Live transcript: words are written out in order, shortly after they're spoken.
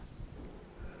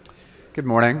Good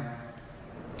morning.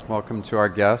 Welcome to our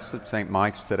guests at St.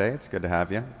 Mike's today. It's good to have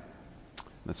you.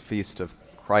 This feast of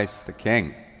Christ the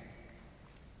King.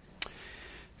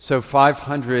 So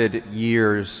 500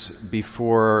 years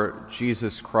before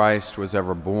Jesus Christ was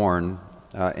ever born,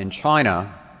 in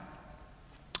China,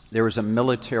 there was a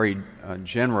military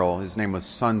general. His name was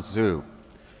Sun Tzu.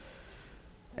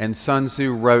 And Sun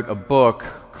Tzu wrote a book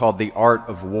called The Art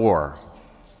of War.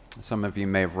 Some of you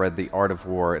may have read The Art of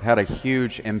War. It had a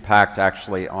huge impact,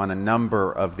 actually, on a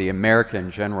number of the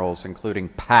American generals, including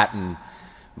Patton,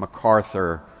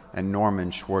 MacArthur, and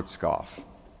Norman Schwarzkopf.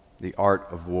 The Art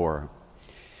of War.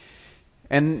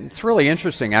 And it's really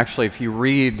interesting, actually, if you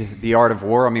read The Art of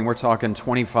War. I mean, we're talking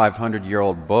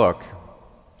 2,500-year-old book.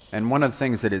 And one of the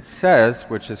things that it says,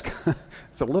 which is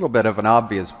it's a little bit of an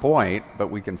obvious point, but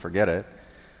we can forget it.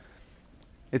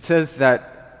 It says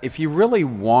that if you really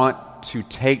want to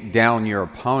take down your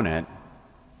opponent,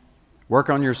 work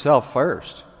on yourself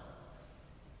first.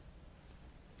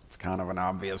 It's kind of an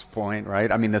obvious point,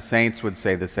 right? I mean, the saints would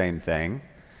say the same thing,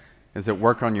 is that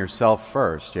work on yourself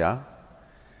first, yeah?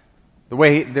 The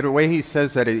way he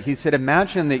says that, he said,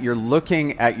 imagine that you're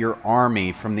looking at your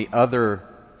army from the other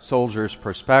soldier's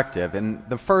perspective, and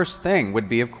the first thing would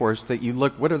be, of course, that you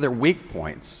look, what are their weak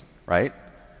points, right?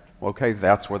 Well, okay,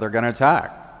 that's where they're going to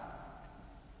attack.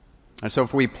 And so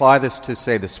if we apply this to,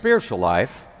 say, the spiritual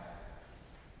life,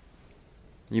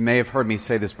 you may have heard me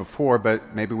say this before,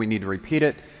 but maybe we need to repeat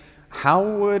it. How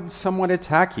would someone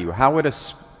attack you? How would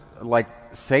like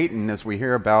Satan, as we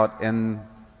hear about in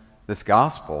this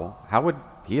gospel, how would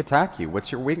he attack you?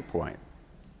 What's your weak point?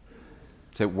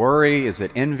 Is it worry? Is it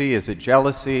envy? Is it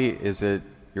jealousy? Is it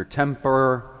your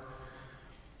temper?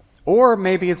 Or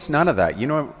maybe it's none of that. You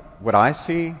know what I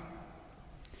see?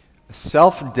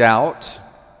 Self-doubt,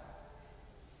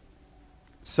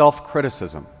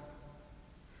 self-criticism.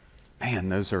 Man,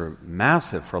 those are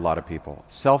massive for a lot of people.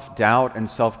 Self-doubt and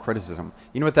self-criticism.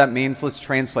 You know what that means? Let's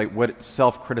translate what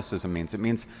self-criticism means. It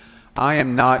means, I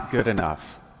am not good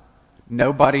enough.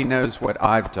 Nobody knows what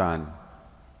I've done.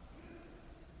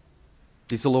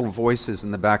 These are little voices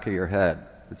in the back of your head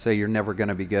that say you're never going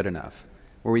to be good enough,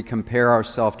 where we compare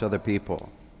ourselves to other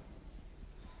people.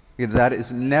 That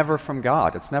is never from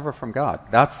God. It's never from God.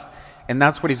 That's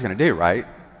what he's going to do, right?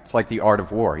 It's like the art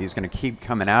of war. He's going to keep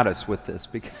coming at us with this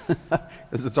because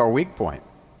it's our weak point.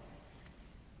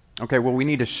 Okay, well, we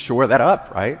need to shore that up,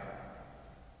 right?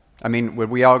 I mean, would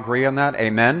we all agree on that?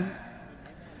 Amen?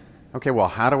 Okay, well,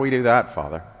 how do we do that,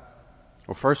 Father?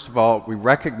 Well, first of all, we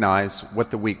recognize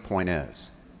what the weak point is.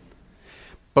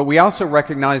 But we also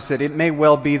recognize that it may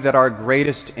well be that our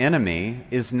greatest enemy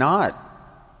is not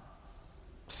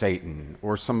Satan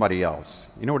or somebody else.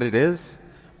 You know what it is?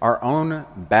 Our own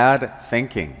bad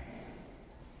thinking.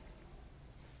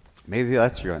 Maybe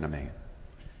that's your enemy.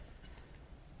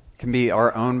 It can be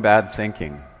our own bad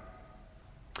thinking.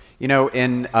 You know,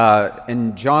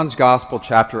 in John's Gospel,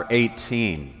 chapter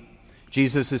 18,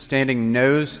 Jesus is standing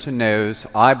nose to nose,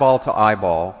 eyeball to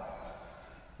eyeball,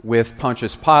 with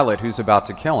Pontius Pilate, who's about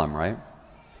to kill him, right?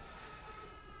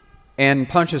 And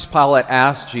Pontius Pilate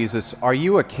asked Jesus, are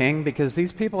you a king? Because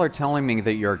these people are telling me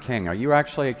that you're a king. Are you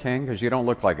actually a king? Because you don't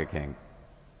look like a king.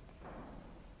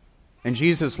 And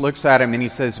Jesus looks at him and he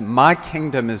says, my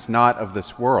kingdom is not of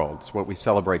this world. It's what we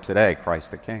celebrate today,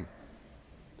 Christ the King.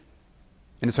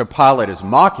 And so Pilate is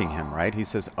mocking him, right? He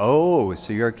says, oh,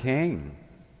 so you're a king.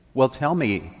 Well, tell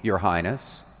me, Your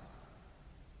Highness,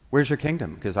 where's your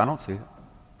kingdom? Because I don't see it.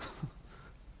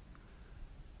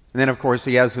 And then, of course,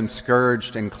 he has him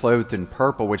scourged and clothed in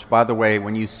purple, which, by the way,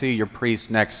 when you see your priest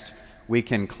next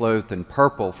weekend clothed in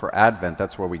purple for Advent,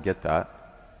 that's where we get that.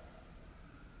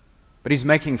 But he's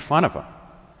making fun of him.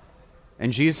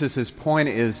 And Jesus' point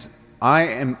is,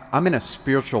 I'm in a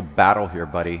spiritual battle here,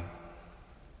 buddy.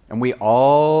 And we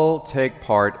all take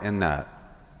part in that.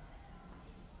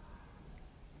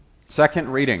 Second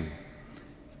reading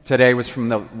today was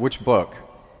from which book?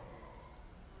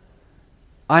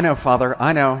 I know, Father,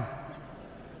 I know.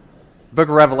 Book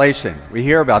of Revelation. We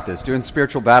hear about this, doing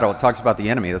spiritual battle. It talks about the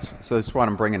enemy. So that's why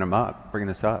I'm bringing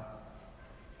this up.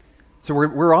 So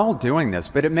we're all doing this,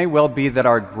 but it may well be that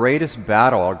our greatest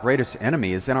battle, our greatest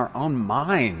enemy is in our own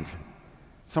mind.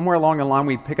 Somewhere along the line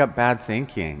we pick up bad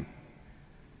thinking.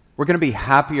 We're going to be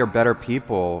happier, better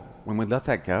people when we let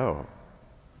that go,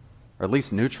 or at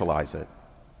least neutralize it.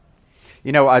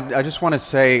 You know, I just want to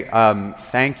say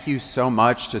thank you so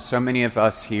much to so many of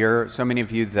us here, so many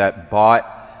of you that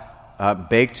bought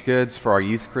baked goods for our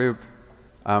youth group.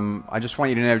 I just want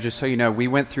you to know, just so you know, we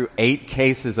went through 8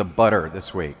 cases of butter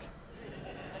this week.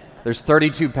 There's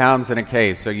 32 pounds in a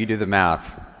case, so you do the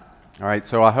math. All right,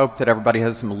 so I hope that everybody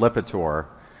has some Lipitor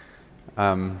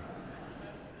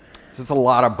It's a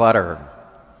lot of butter.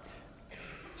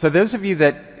 So those of you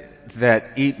that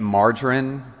eat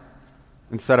margarine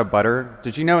instead of butter,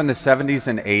 did you know in the 70s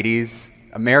and 80s,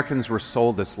 Americans were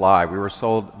sold this lie. We were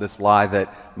sold this lie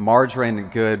that margarine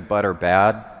good, butter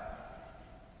bad.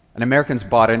 And Americans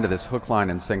bought into this hook, line,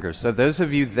 and sinker. So those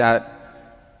of you that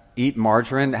eat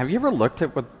margarine, have you ever looked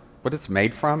at what it's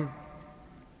made from?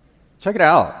 Check it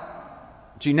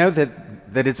out. Do you know that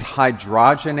it's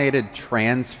hydrogenated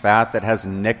trans fat that has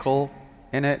nickel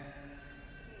in it?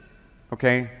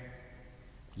 Okay?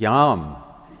 Yum.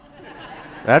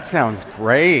 That sounds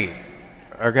great.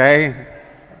 Okay?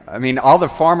 I mean, all the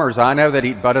farmers I know that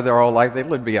eat butter their whole life, they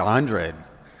live to be 100.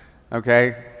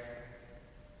 Okay?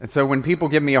 And so when people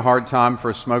give me a hard time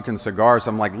for smoking cigars,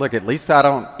 I'm like, look, at least I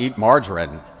don't eat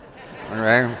margarine.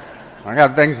 Okay? I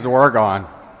got things to work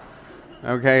on.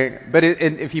 Okay? But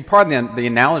if you pardon the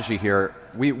analogy here,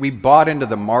 we bought into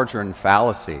the margarine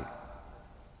fallacy.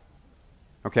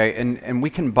 Okay? And we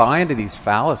can buy into these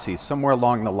fallacies somewhere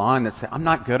along the line that say, I'm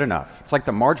not good enough. It's like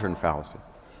the margarine fallacy.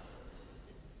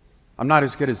 I'm not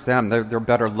as good as them. They're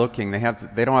better looking. They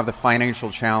don't have the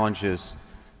financial challenges.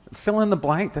 Fill in the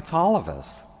blank. That's all of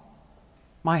us.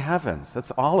 My heavens, that's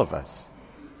all of us.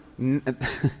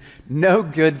 No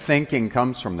good thinking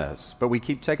comes from this, but we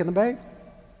keep taking the bait.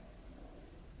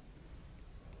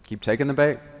 Keep taking the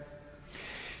bait.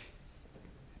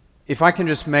 If I can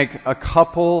just make a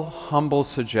couple humble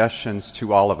suggestions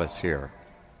to all of us here.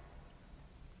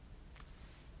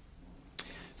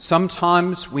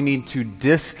 Sometimes we need to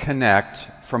disconnect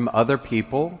from other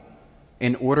people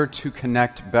in order to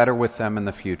connect better with them in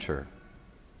the future.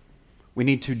 We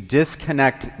need to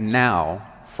disconnect now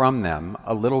from them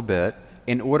a little bit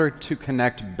in order to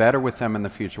connect better with them in the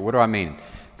future. What do I mean?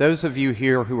 Those of you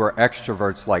here who are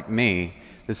extroverts like me,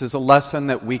 this is a lesson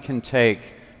that we can take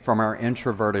from our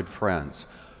introverted friends.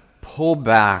 Pull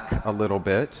back a little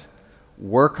bit,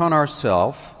 work on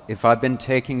ourselves. If I've been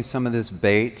taking some of this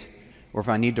bait, or if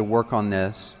I need to work on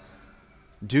this,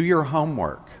 do your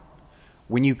homework.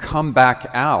 When you come back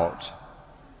out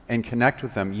and connect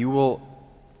with them, you will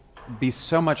be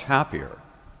so much happier.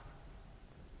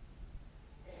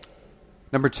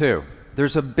 Number two,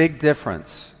 there's a big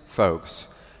difference, folks,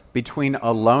 between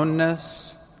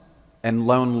aloneness and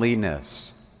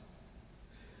loneliness.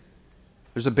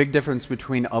 There's a big difference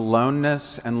between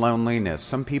aloneness and loneliness.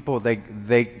 Some people,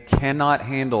 they cannot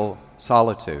handle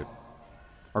solitude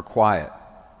or quiet.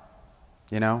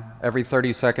 You know, every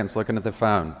 30 seconds looking at the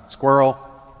phone. Squirrel.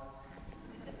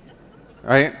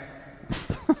 Right?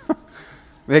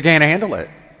 They can't handle it.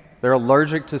 They're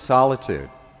allergic to solitude.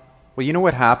 Well, you know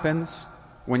what happens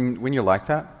when you're like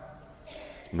that?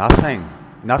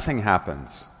 Nothing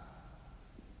happens.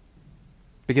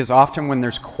 Because often when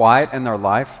there's quiet in their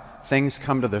life, things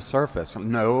come to the surface.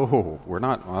 No, we're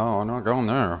not going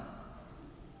there.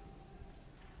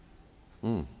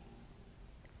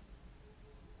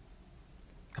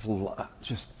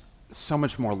 Just so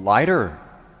much more lighter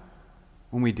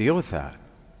when we deal with that.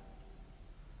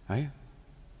 Right?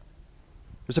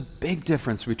 There's a big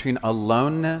difference between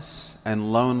aloneness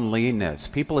and loneliness.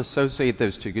 People associate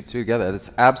those two together. That's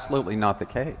absolutely not the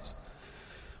case.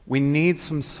 We need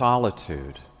some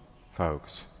solitude,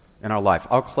 folks, in our life.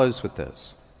 I'll close with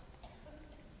this.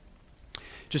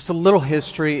 Just a little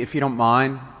history, if you don't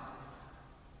mind.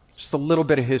 Just a little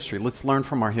bit of history. Let's learn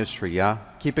from our history, yeah?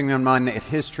 Keeping in mind that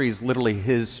history is literally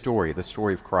his story, the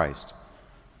story of Christ.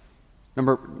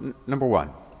 Number one.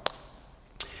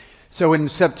 So in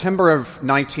September of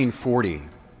 1940,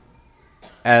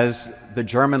 as the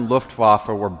German Luftwaffe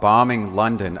were bombing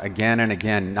London again and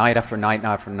again, night after night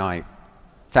after night,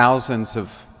 thousands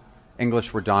of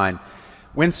English were dying.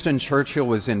 Winston Churchill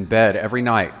was in bed every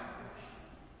night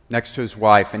next to his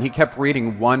wife, and he kept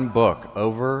reading one book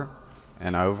over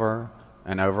and over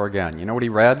and over again. You know what he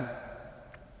read?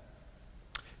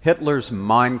 Hitler's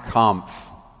Mein Kampf.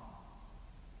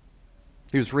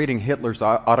 He was reading Hitler's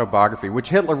autobiography, which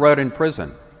Hitler wrote in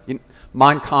prison.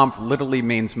 Mein Kampf literally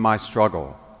means my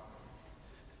struggle.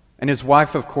 And his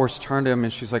wife, of course, turned to him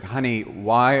and she's like, honey,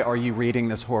 why are you reading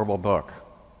this horrible book?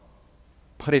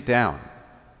 Put it down.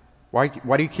 Why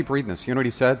do you keep reading this? You know what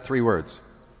he said? 3 words.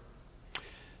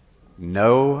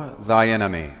 Know thy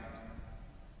enemy.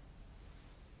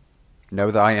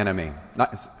 Know thy enemy.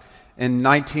 In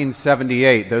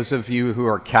 1978, those of you who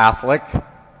are Catholic,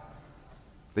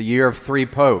 the year of 3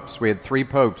 popes. We had 3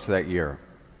 popes that year.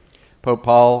 Pope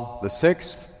Paul VI,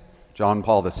 John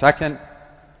Paul II,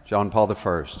 John Paul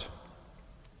I.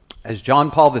 As John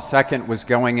Paul II was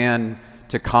going in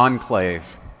to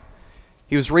conclave,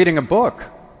 he was reading a book.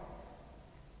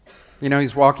 You know,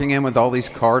 he's walking in with all these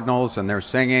cardinals, and they're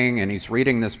singing, and he's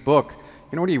reading this book.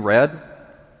 You know what he read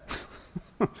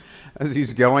as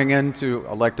he's going in to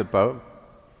elect a pope?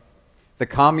 The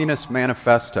Communist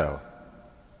Manifesto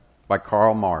by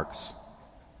Karl Marx.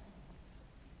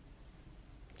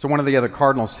 So one of the other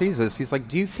cardinals sees this. He's like,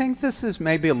 do you think this is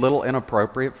maybe a little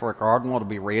inappropriate for a cardinal to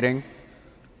be reading?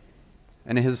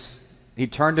 And he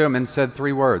turned to him and said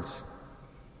 3 words.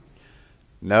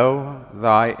 Know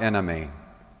thy enemy.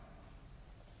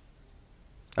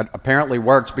 It apparently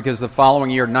worked, because the following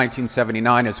year,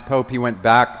 1979, as Pope, he went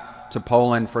back to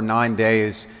Poland for 9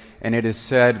 days, and it is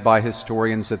said by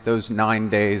historians that those 9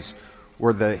 days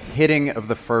were the hitting of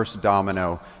the first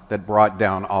domino that brought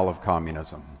down all of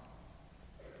communism.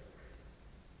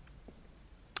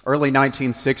 Early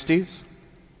 1960s,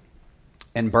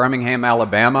 in Birmingham,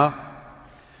 Alabama,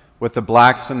 what the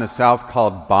blacks in the South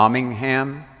called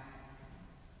Bommingham,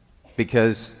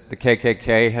 because the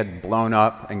KKK had blown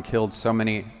up and killed so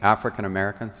many African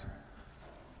Americans.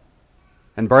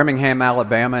 In Birmingham,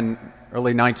 Alabama, in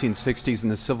early 1960s, in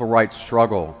the civil rights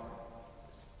struggle,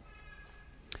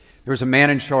 there was a man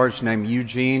in charge named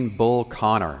Eugene Bull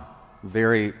Connor,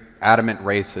 very adamant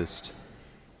racist.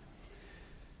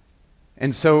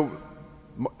 And so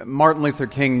Martin Luther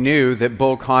King knew that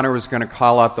Bull Connor was going to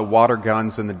call out the water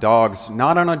guns and the dogs,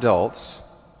 not on adults,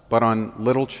 but on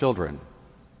little children,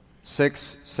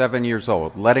 6, 7 years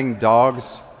old, letting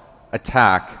dogs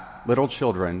attack little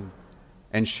children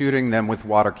and shooting them with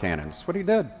water cannons. That's what he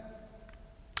did.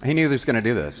 He knew he was going to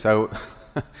do this. So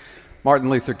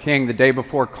Martin Luther King, the day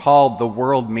before, called the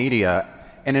world media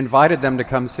and invited them to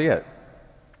come see it.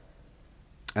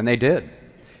 And they did.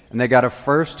 And they got a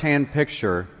first-hand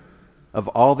picture of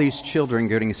all these children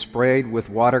getting sprayed with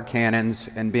water cannons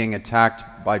and being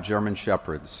attacked by German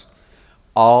shepherds,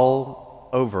 all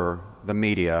over the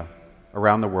media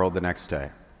around the world the next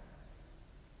day.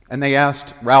 And they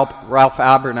asked, Ralph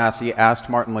Abernathy asked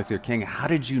Martin Luther King, how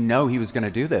did you know he was going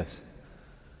to do this?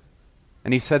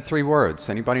 And he said 3 words.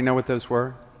 Anybody know what those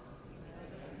were?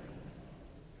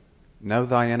 Know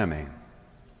thy enemy.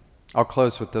 I'll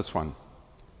close with this one.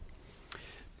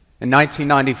 In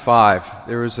 1995,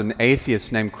 there was an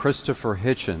atheist named Christopher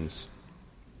Hitchens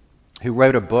who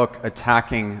wrote a book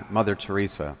attacking Mother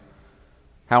Teresa.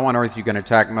 How on earth are you going to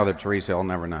attack Mother Teresa? I'll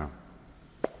never know.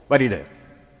 But he did.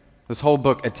 This whole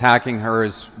book attacking her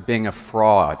as being a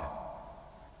fraud.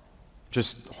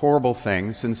 Just horrible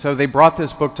things. And so they brought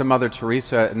this book to Mother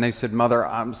Teresa, and they said, Mother,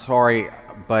 I'm sorry,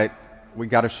 but we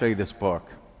got to show you this book.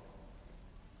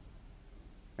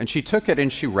 And she took it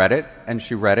and she read it, and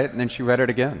she read it, and then she read it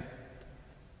again.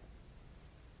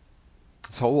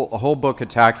 So a whole book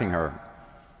attacking her.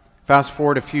 Fast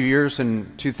forward a few years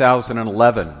in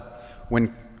 2011,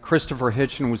 when Christopher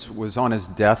Hitchens was on his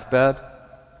deathbed.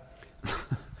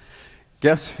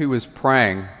 Guess who was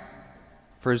praying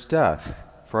for his death,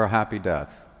 for a happy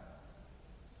death?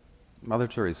 Mother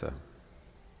Teresa.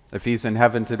 If he's in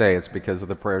heaven today, it's because of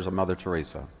the prayers of Mother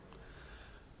Teresa.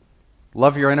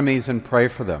 Love your enemies and pray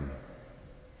for them.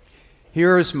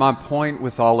 Here is my point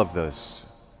with all of this,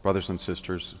 brothers and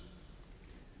sisters.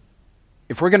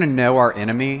 If we're going to know our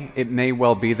enemy, it may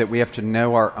well be that we have to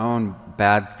know our own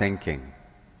bad thinking.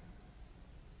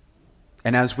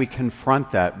 And as we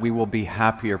confront that, we will be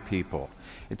happier people.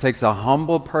 It takes a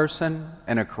humble person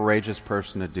and a courageous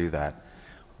person to do that.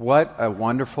 What a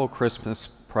wonderful Christmas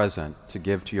present to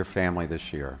give to your family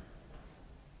this year.